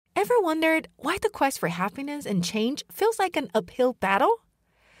Ever wondered why the quest for happiness and change feels like an uphill battle?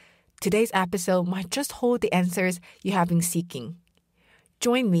 Today's episode might just hold the answers you have been seeking.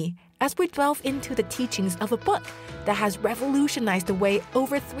 Join me as we delve into the teachings of a book that has revolutionized the way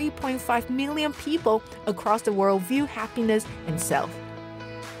over 3.5 million people across the world view happiness and self.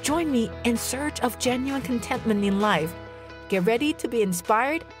 Join me in search of genuine contentment in life. Get ready to be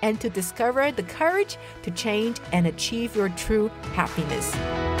inspired and to discover the courage to change and achieve your true happiness.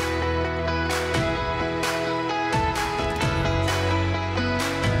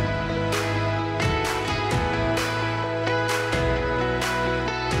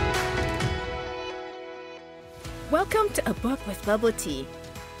 Welcome to A Book with Bubble Tea.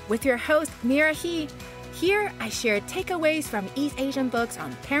 With your host, Mira He. Here, I share takeaways from East Asian books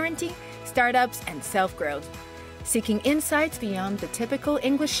on parenting, startups, and self-growth. Seeking insights beyond the typical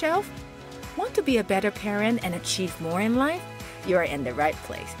English shelf? Want to be a better parent and achieve more in life? You are in the right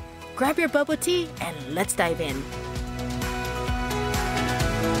place. Grab your bubble tea and let's dive in.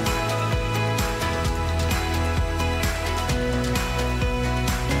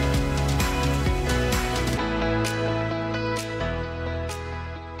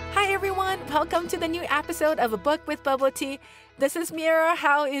 Hi everyone, welcome to the new episode of A Book with Bubble Tea. This is Mira.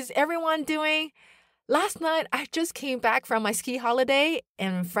 How is everyone doing? Last night, I just came back from my ski holiday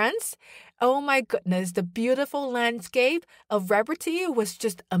in France. Oh my goodness, the beautiful landscape of Reberty was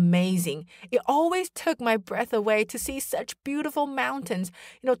just amazing. It always took my breath away to see such beautiful mountains,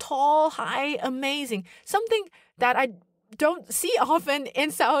 tall, high, amazing. Something that I don't see often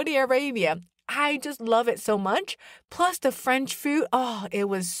in Saudi Arabia. I just love it so much. Plus the French food, it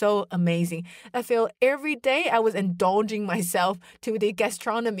was so amazing. I feel every day I was indulging myself to the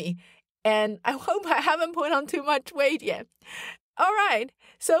gastronomy. And I hope I haven't put on too much weight yet. All right,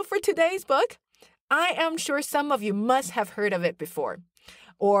 so for today's book, I am sure some of you must have heard of it before.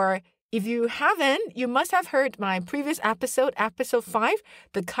 Or if you haven't, you must have heard my previous episode 5,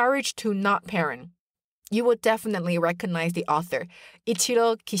 The Courage to Not Parent. You will definitely recognize the author,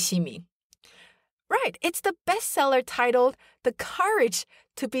 Ichiro Kishimi. Right, it's the bestseller titled The Courage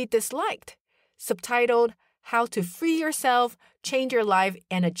to Be Disliked, subtitled How to Free Yourself, Change Your Life,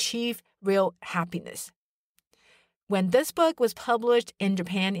 and Achieve Real Happiness. When this book was published in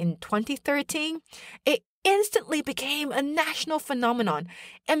Japan in 2013, it instantly became a national phenomenon.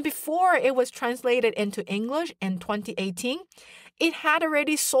 And before it was translated into English in 2018, it had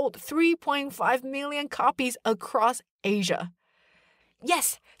already sold 3.5 million copies across Asia.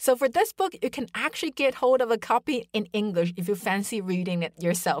 Yes, so for this book, you can actually get hold of a copy in English if you fancy reading it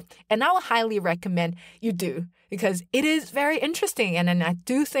yourself. And I would highly recommend you do because it is very interesting. And I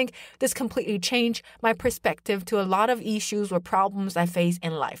do think this completely changed my perspective to a lot of issues or problems I face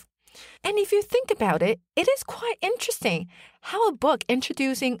in life. And if you think about it, it is quite interesting how a book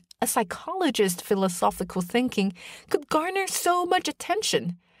introducing a psychologist's philosophical thinking could garner so much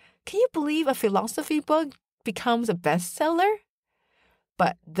attention. Can you believe a philosophy book becomes a bestseller?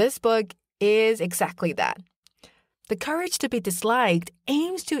 But this book is exactly that. The Courage to Be Disliked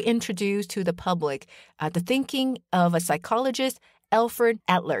aims to introduce to the public the thinking of a psychologist, Alfred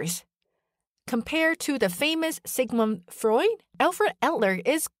Adler's. Compared to the famous Sigmund Freud, Alfred Adler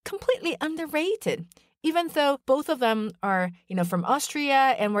is completely underrated, even though both of them are, from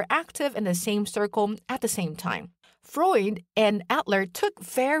Austria and were active in the same circle at the same time. Freud and Adler took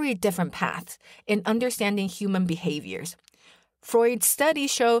very different paths in understanding human behaviors. Freud's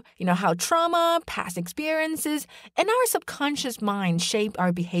studies show, how trauma, past experiences, and our subconscious mind shape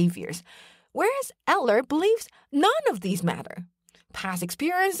our behaviors, whereas Adler believes none of these matter. Past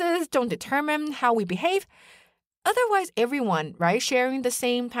experiences don't determine how we behave. Otherwise, everyone, sharing the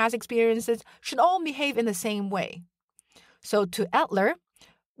same past experiences should all behave in the same way. So to Adler,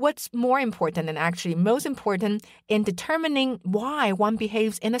 what's more important and actually most important in determining why one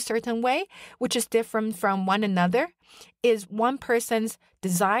behaves in a certain way, which is different from one another, is one person's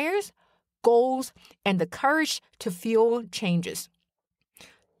desires, goals, and the courage to fuel changes.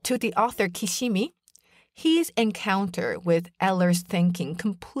 To the author Kishimi, his encounter with Adler's thinking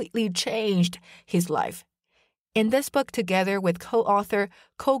completely changed his life. In this book, together with co-author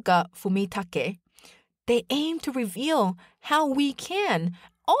Koga Fumitake, they aim to reveal how we can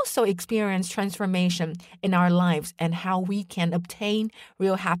also experience transformation in our lives and how we can obtain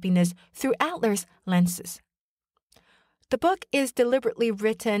real happiness through Adler's lenses. The book is deliberately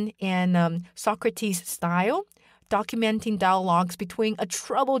written in Socrates style, documenting dialogues between a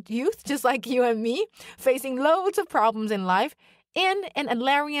troubled youth, just like you and me, facing loads of problems in life, and an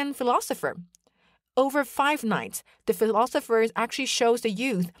Adlerian philosopher. over 5 nights, the philosophers actually shows the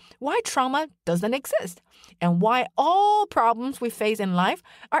youth why trauma doesn't exist and why all problems we face in life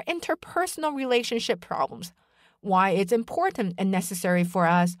are interpersonal relationship problems, why it's important and necessary for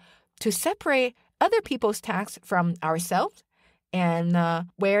us to separate other people's tasks from ourselves, and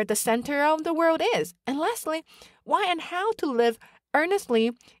where the center of the world is. And lastly, why and how to live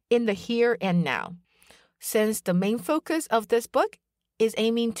earnestly in the here and now. Since the main focus of this book is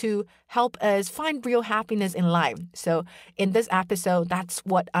aiming to help us find real happiness in life. So in this episode, that's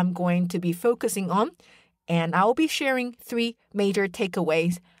what I'm going to be focusing on. And I'll be sharing 3 major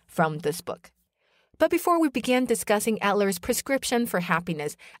takeaways from this book. But before we begin discussing Adler's prescription for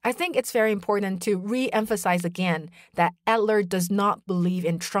happiness, I think it's very important to re-emphasize again that Adler does not believe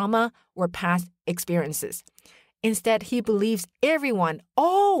in trauma or past experiences. Instead, he believes everyone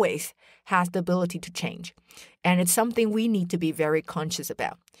always has the ability to change. And it's something we need to be very conscious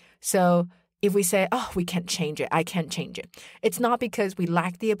about. So if we say, oh, we can't change it, I can't change it, it's not because we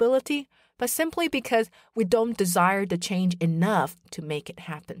lack the ability, but simply because we don't desire the change enough to make it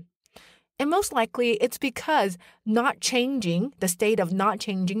happen. And most likely, it's because not changing, the state of not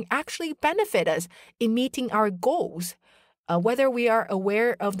changing, actually benefit us in meeting our goals, whether we are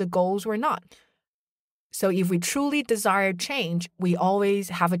aware of the goals or not. So if we truly desire change, we always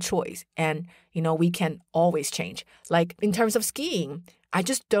have a choice. And, we can always change. Like in terms of skiing, I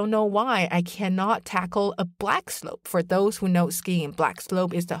just don't know why I cannot tackle a black slope. For those who know skiing, black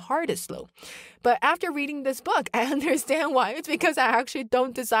slope is the hardest slope. But after reading this book, I understand why. It's because I actually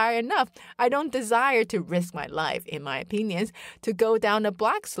don't desire enough. I don't desire to risk my life, in my opinions, to go down a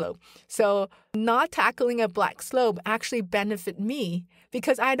black slope. So not tackling a black slope actually benefit me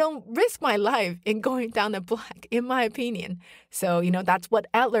because I don't risk my life in going down a black, in my opinion. So, that's what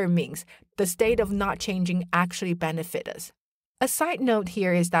Adler means. The state of not changing actually benefit us. A side note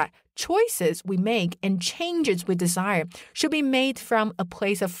here is that choices we make and changes we desire should be made from a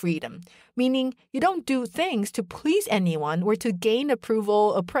place of freedom, meaning you don't do things to please anyone or to gain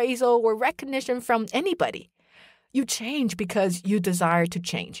approval, appraisal, or recognition from anybody. You change because you desire to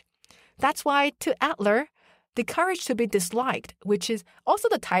change. That's why, to Adler, the courage to be disliked, which is also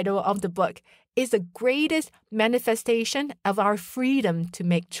the title of the book, is the greatest manifestation of our freedom to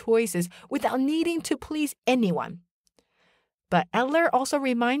make choices without needing to please anyone. But Adler also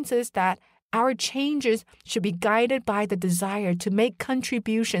reminds us that our changes should be guided by the desire to make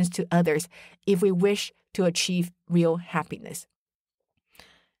contributions to others if we wish to achieve real happiness.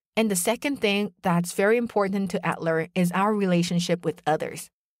 And the second thing that's very important to Adler is our relationship with others.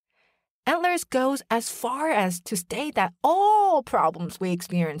 Adler goes as far as to state that all problems we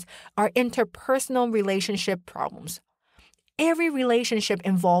experience are interpersonal relationship problems. Every relationship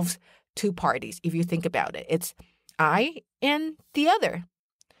involves 2 parties, if you think about it. It's I and the other.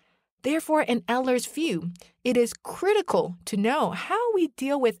 Therefore, in Adler's view, it is critical to know how we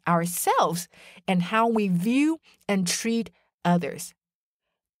deal with ourselves and how we view and treat others.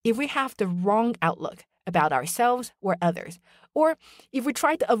 If we have the wrong outlook about ourselves or others, or if we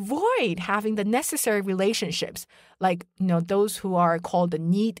try to avoid having the necessary relationships, like those who are called the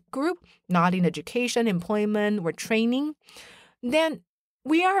need group, not in education, employment, or training, then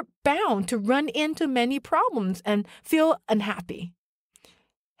we are bound to run into many problems and feel unhappy.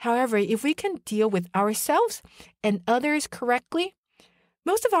 However, if we can deal with ourselves and others correctly,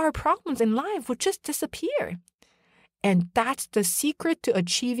 most of our problems in life will just disappear. And that's the secret to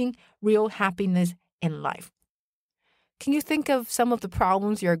achieving real happiness in life. Can you think of some of the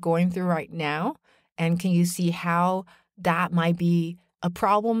problems you're going through right now? And can you see how that might be a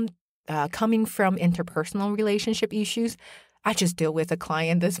problem coming from interpersonal relationship issues? I just dealt with a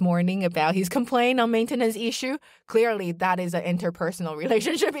client this morning about his complaint on maintenance issue. Clearly, that is an interpersonal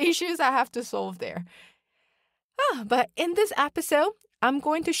relationship issues I have to solve there. But in this episode, I'm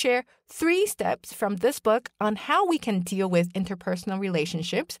going to share 3 steps from this book on how we can deal with interpersonal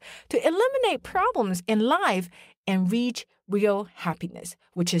relationships to eliminate problems in life and reach real happiness,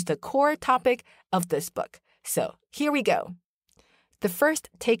 which is the core topic of this book. So here we go. The first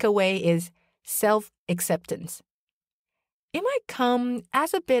takeaway is self-acceptance. It might come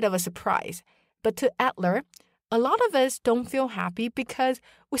as a bit of a surprise, but to Adler, a lot of us don't feel happy because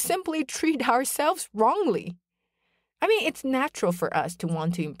we simply treat ourselves wrongly. I mean, it's natural for us to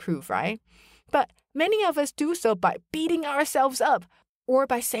want to improve, right? But many of us do so by beating ourselves up or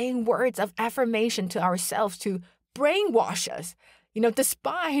by saying words of affirmation to ourselves to brainwash us,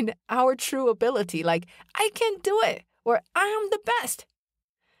 despite our true ability, like, I can do it, or I am the best.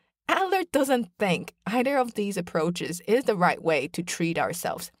 Adler doesn't think either of these approaches is the right way to treat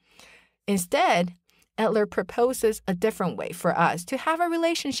ourselves. Instead, Adler proposes a different way for us to have a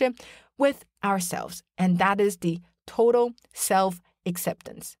relationship with ourselves, and that is the total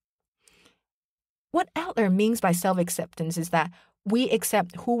self-acceptance. What Adler means by self-acceptance is that we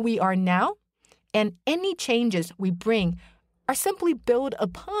accept who we are now, and any changes we bring are simply built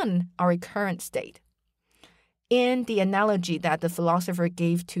upon our current state. In the analogy that the philosopher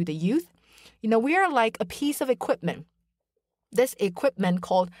gave to the youth, we are like a piece of equipment. This equipment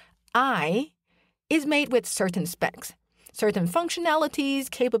called I is made with certain specs, certain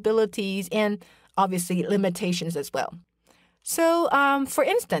functionalities, capabilities, and obviously limitations as well. So, for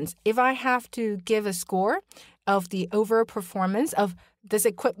instance, if I have to give a score of the overall performance of this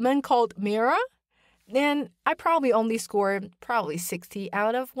equipment called Mira, then I probably only score 60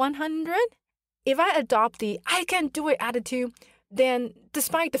 out of 100. If I adopt the I can do it attitude, then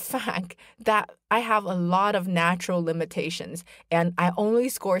despite the fact that I have a lot of natural limitations and I only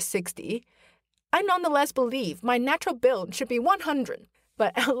score 60, I nonetheless believe my natural build should be 100.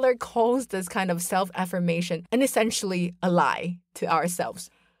 But Adler calls this kind of self-affirmation and essentially a lie to ourselves.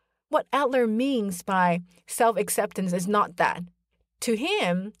 What Adler means by self-acceptance is not that. To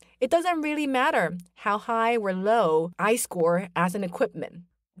him, it doesn't really matter how high or low I score as an equipment.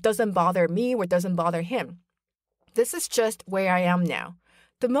 Doesn't bother me or doesn't bother him. This is just where I am now.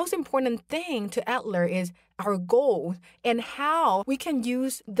 The most important thing to Adler is our goal and how we can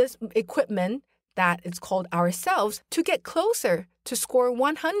use this equipment that is called ourselves to get closer to score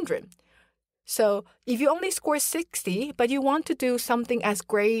 100. So if you only score 60, but you want to do something as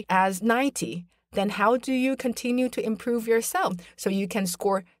great as 90, then how do you continue to improve yourself so you can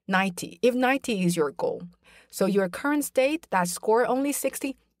score 90, if 90 is your goal? So your current state that score only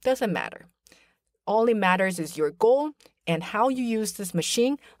 60 doesn't matter. All it matters is your goal and how you use this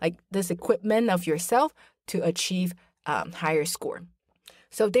machine, like this equipment of yourself, to achieve higher score.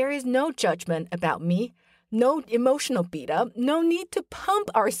 So there is no judgment about me, no emotional beat up, no need to pump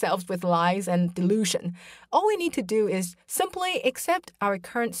ourselves with lies and delusion. All we need to do is simply accept our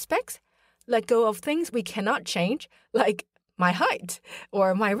current specs, let go of things we cannot change, like my height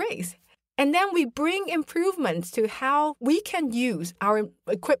or my race. And then we bring improvements to how we can use our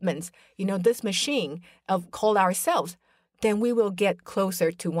equipments, this machine called ourselves. Then we will get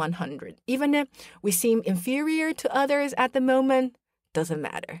closer to 100. Even if we seem inferior to others at the moment, doesn't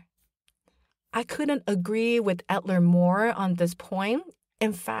matter. I couldn't agree with Adler more on this point.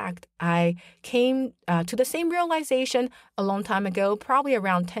 In fact, I came to the same realization a long time ago, probably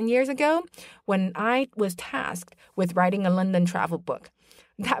around 10 years ago, when I was tasked with writing a London travel book.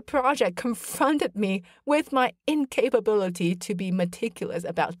 That project confronted me with my incapability to be meticulous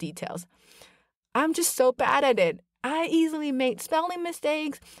about details. I'm just so bad at it. I easily made spelling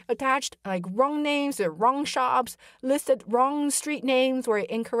mistakes, attached wrong names to wrong shops, listed wrong street names or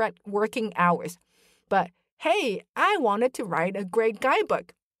incorrect working hours. But hey, I wanted to write a great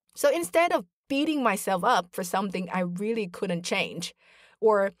guidebook. So instead of beating myself up for something I really couldn't change,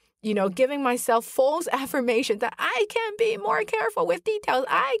 or giving myself false affirmation that I can be more careful with details,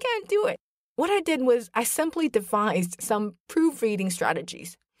 I can't do it. What I did was I simply devised some proofreading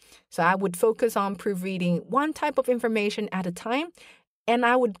strategies. So I would focus on proofreading one type of information at a time, and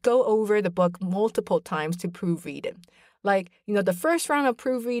I would go over the book multiple times to proofread it. The first round of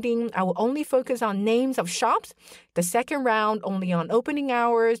proofreading, I will only focus on names of shops. The second round, only on opening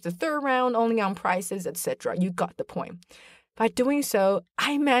hours. The third round, only on prices, etc. You got the point. By doing so,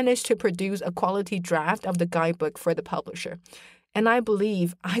 I managed to produce a quality draft of the guidebook for the publisher. And I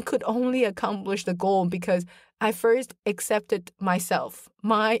believe I could only accomplish the goal because I first accepted myself,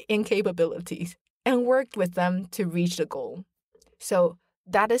 my incapabilities, and worked with them to reach the goal. So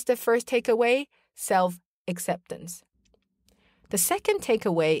that is the first takeaway, self-acceptance. The second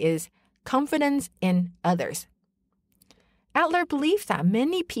takeaway is confidence in others. Adler believes that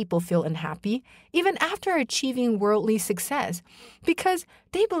many people feel unhappy even after achieving worldly success because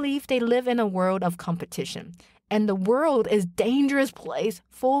they believe they live in a world of competition. And the world is a dangerous place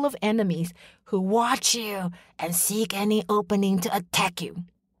full of enemies who watch you and seek any opening to attack you.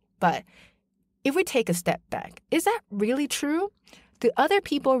 But if we take a step back, is that really true? Do other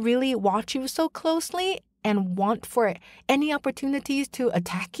people really watch you so closely and want for any opportunities to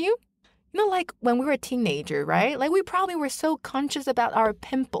attack you? Like when we were a teenager, right? We probably were so conscious about our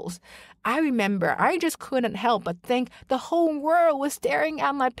pimples. I remember I just couldn't help but think the whole world was staring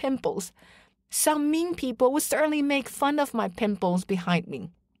at my pimples. Some mean people would certainly make fun of my pimples behind me.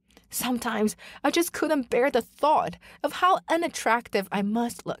 Sometimes I just couldn't bear the thought of how unattractive I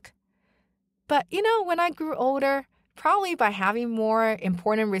must look. But, when I grew older, probably by having more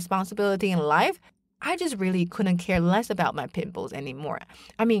important responsibility in life, I just really couldn't care less about my pimples anymore.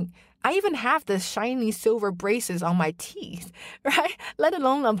 I mean, I even have the shiny silver braces on my teeth, right? Let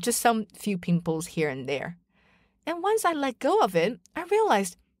alone of just some few pimples here and there. And once I let go of it, I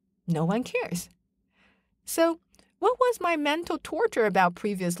realized no one cares. So, what was my mental torture about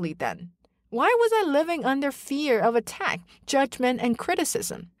previously then? Why was I living under fear of attack, judgment, and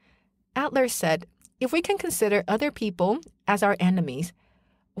criticism? Adler said, if we can consider other people as our enemies,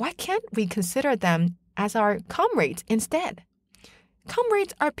 why can't we consider them as our comrades instead?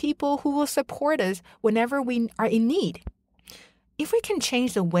 Comrades are people who will support us whenever we are in need. If we can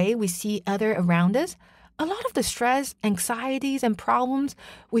change the way we see others around us, a lot of the stress, anxieties, and problems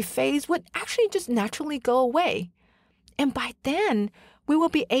we face would actually just naturally go away. And by then, we will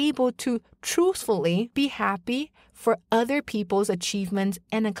be able to truthfully be happy for other people's achievements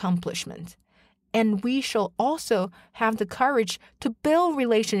and accomplishments. And we shall also have the courage to build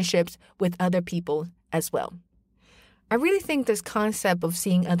relationships with other people as well. I really think this concept of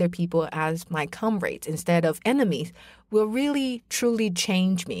seeing other people as my comrades instead of enemies will really, truly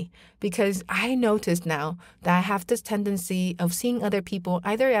change me, because I notice now that I have this tendency of seeing other people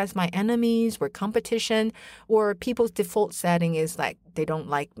either as my enemies or competition, or people's default setting is like they don't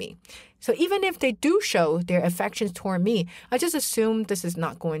like me. So even if they do show their affections toward me, I just assume this is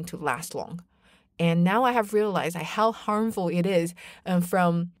not going to last long. And now I have realized how harmful it is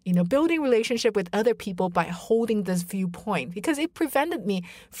from building relationship with other people by holding this viewpoint, because it prevented me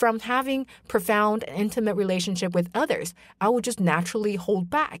from having profound and intimate relationship with others. I would just naturally hold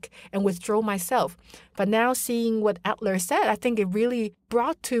back and withdraw myself. But now seeing what Adler said, I think it really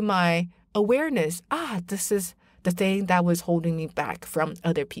brought to my awareness, this is the thing that was holding me back from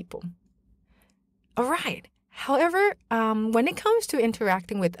other people. All right. However, when it comes to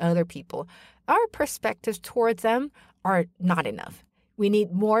interacting with other people, our perspectives towards them are not enough. We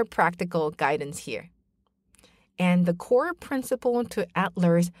need more practical guidance here. And the core principle to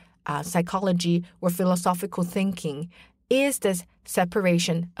Adler's psychology or philosophical thinking is this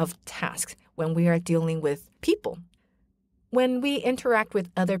separation of tasks when we are dealing with people. When we interact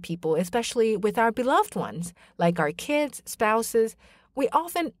with other people, especially with our beloved ones, like our kids, spouses, we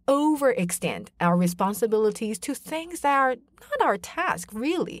often overextend our responsibilities to things that are not our task,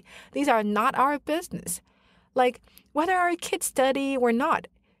 really. These are not our business. Like whether our kids study or not,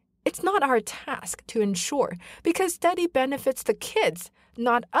 it's not our task to ensure, because study benefits the kids,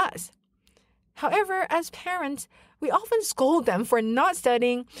 not us. However, as parents, we often scold them for not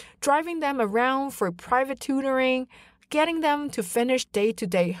studying, driving them around for private tutoring, getting them to finish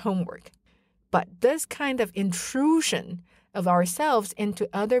day-to-day homework. But this kind of intrusion of ourselves into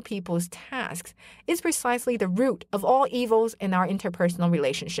other people's tasks is precisely the root of all evils in our interpersonal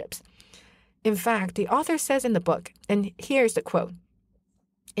relationships. In fact, the author says in the book, and here's the quote,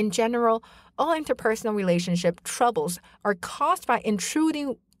 "In general, all interpersonal relationship troubles are caused by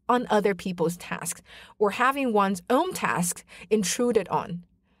intruding on other people's tasks or having one's own tasks intruded on.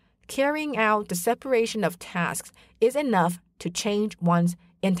 Carrying out the separation of tasks is enough to change one's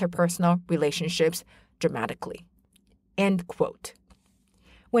interpersonal relationships dramatically." End quote.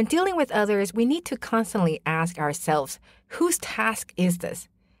 When dealing with others, we need to constantly ask ourselves, whose task is this?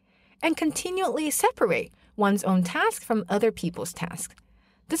 And continually separate one's own task from other people's tasks.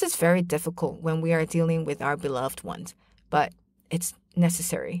 This is very difficult when we are dealing with our beloved ones, but it's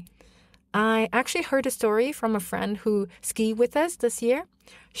necessary. I actually heard a story from a friend who skied with us this year.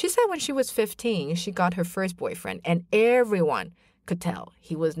 She said when she was 15, she got her first boyfriend, and everyone could tell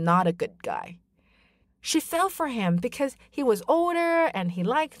he was not a good guy. She fell for him because he was older and he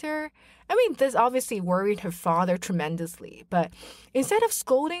liked her. I mean, this obviously worried her father tremendously. But instead of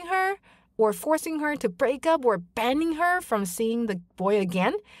scolding her or forcing her to break up or banning her from seeing the boy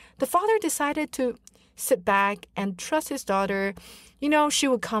again, the father decided to sit back and trust his daughter. She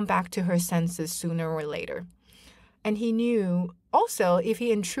would come back to her senses sooner or later. And he knew also if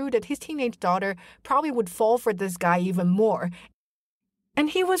he intruded, his teenage daughter probably would fall for this guy even more.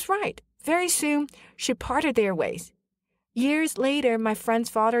 And he was right. Very soon, she parted their ways. Years later, my friend's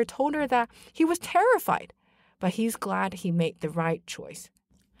father told her that he was terrified, but he's glad he made the right choice.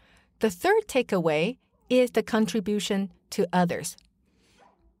 The third takeaway is the contribution to others.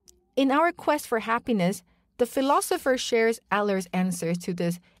 In our quest for happiness, the philosopher shares Adler's answers to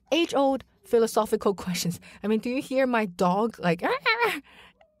this age-old philosophical questions. I mean, do you hear my dog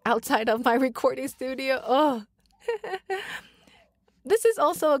outside of my recording studio? Oh. This is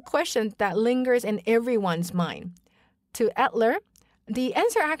also a question that lingers in everyone's mind. To Adler, the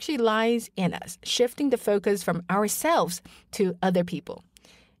answer actually lies in us, shifting the focus from ourselves to other people.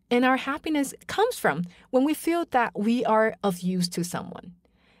 And our happiness comes from when we feel that we are of use to someone.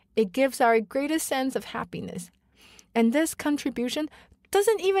 It gives our greatest sense of happiness. And this contribution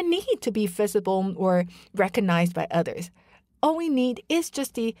doesn't even need to be visible or recognized by others. All we need is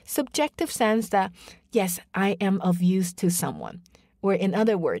just the subjective sense that, yes, I am of use to someone. Or in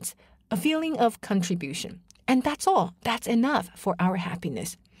other words, a feeling of contribution. And that's all. That's enough for our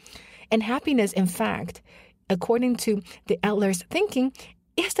happiness. And happiness, in fact, according to the Adler's thinking,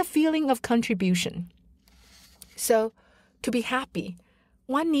 is the feeling of contribution. So, to be happy,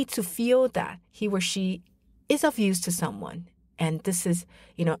 one needs to feel that he or she is of use to someone. And this is,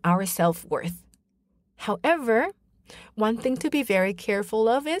 our self-worth. However, one thing to be very careful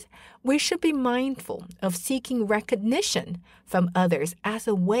of is we should be mindful of seeking recognition from others as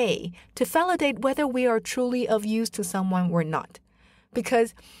a way to validate whether we are truly of use to someone or not.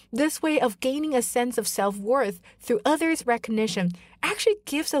 Because this way of gaining a sense of self-worth through others' recognition actually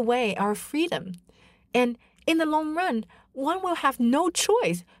gives away our freedom. And in the long run, one will have no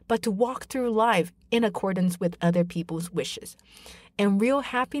choice but to walk through life in accordance with other people's wishes. And real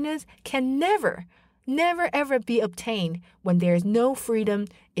happiness can never ever be obtained when there is no freedom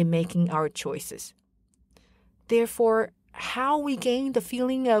in making our choices. Therefore, how we gain the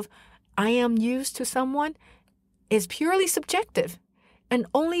feeling of I am used to someone is purely subjective, and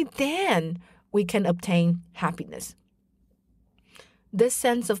only then we can obtain happiness. This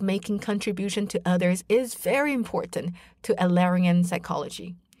sense of making contribution to others is very important to Adlerian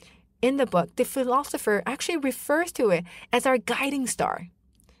psychology. In the book, the philosopher actually refers to it as our guiding star.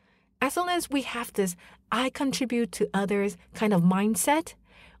 As long as we have this I contribute to others kind of mindset,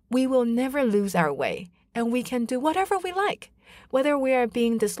 we will never lose our way, and we can do whatever we like. Whether we are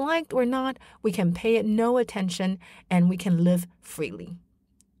being disliked or not, we can pay it no attention, and we can live freely.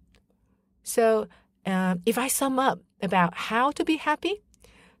 So, if I sum up about how to be happy,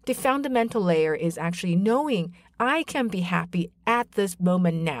 the fundamental layer is actually knowing I can be happy at this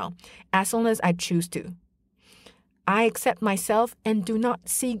moment now, as long as I choose to. I accept myself and do not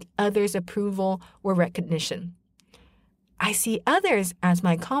seek others' approval or recognition. I see others as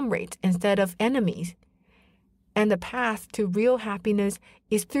my comrades instead of enemies. And the path to real happiness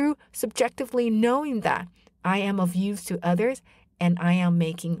is through subjectively knowing that I am of use to others and I am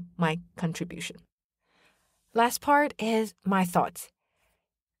making my contribution. Last part is my thoughts.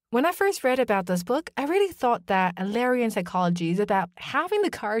 When I first read about this book, I really thought that Adlerian psychology is about having the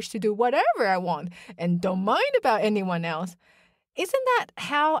courage to do whatever I want and don't mind about anyone else. Isn't that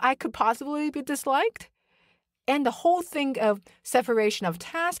how I could possibly be disliked? And the whole thing of separation of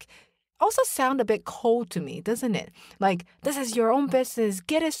task also sound a bit cold to me, doesn't it? Like, this is your own business,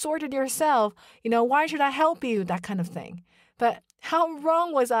 get it sorted yourself, why should I help you, that kind of thing. But how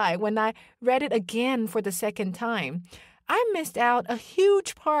wrong was I when I read it again for the second time? I missed out a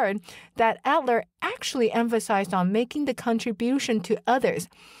huge part that Adler actually emphasized on making the contribution to others.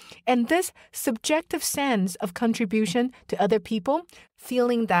 And this subjective sense of contribution to other people,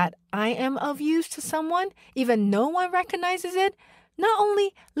 feeling that I am of use to someone, even no one recognizes it, not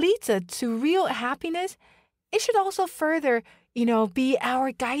only leads us to real happiness, it should also further, be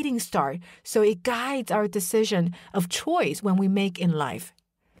our guiding star. So it guides our decision of choice when we make in life.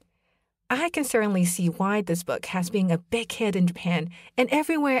 I can certainly see why this book has been a big hit in Japan and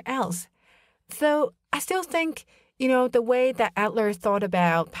everywhere else. Though I still think, the way that Adler thought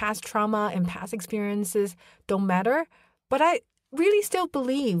about past trauma and past experiences don't matter. But I really still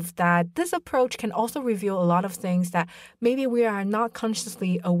believe that this approach can also reveal a lot of things that maybe we are not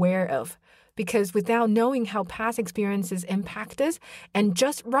consciously aware of. Because without knowing how past experiences impact us and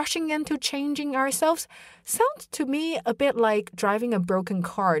just rushing into changing ourselves sounds to me a bit like driving a broken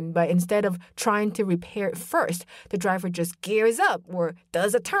car, but instead of trying to repair it first, the driver just gears up or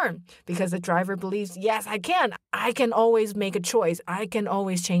does a turn because the driver believes, yes, I can always make a choice. I can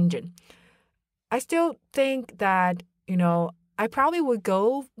always change it. I still think that, I probably would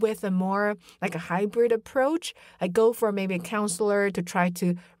go with a more like a hybrid approach. I go for maybe a counselor to try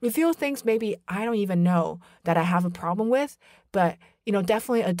to reveal things maybe I don't even know that I have a problem with. But,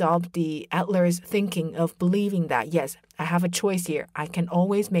 definitely adopt the Adler's thinking of believing that, yes, I have a choice here. I can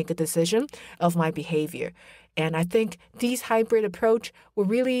always make a decision of my behavior. And I think this hybrid approach will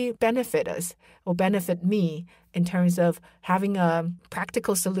really benefit us or benefit me in terms of having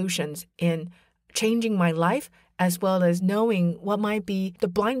practical solutions in changing my life, as well as knowing what might be the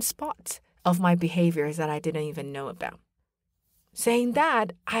blind spots of my behaviors that I didn't even know about. Saying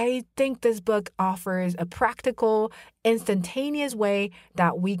that, I think this book offers a practical, instantaneous way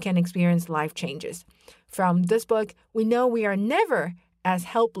that we can experience life changes. From this book, we know we are never as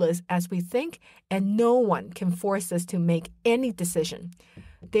helpless as we think, and no one can force us to make any decision.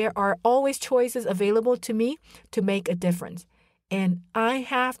 There are always choices available to me to make a difference. and I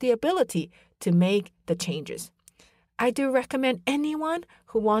have the ability to make the changes. I do recommend anyone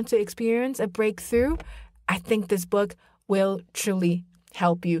who wants to experience a breakthrough. I think this book will truly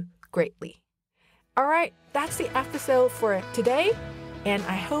help you greatly. All right, that's the episode for today, and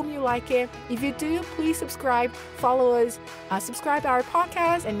I hope you like it. If you do, please subscribe, follow us, subscribe to our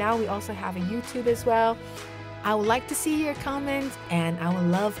podcast, and now we also have a YouTube as well. I would like to see your comments, and I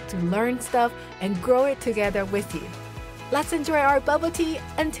would love to learn stuff and grow it together with you. Let's enjoy our bubble tea.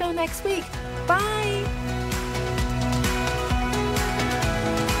 Until next week. Bye!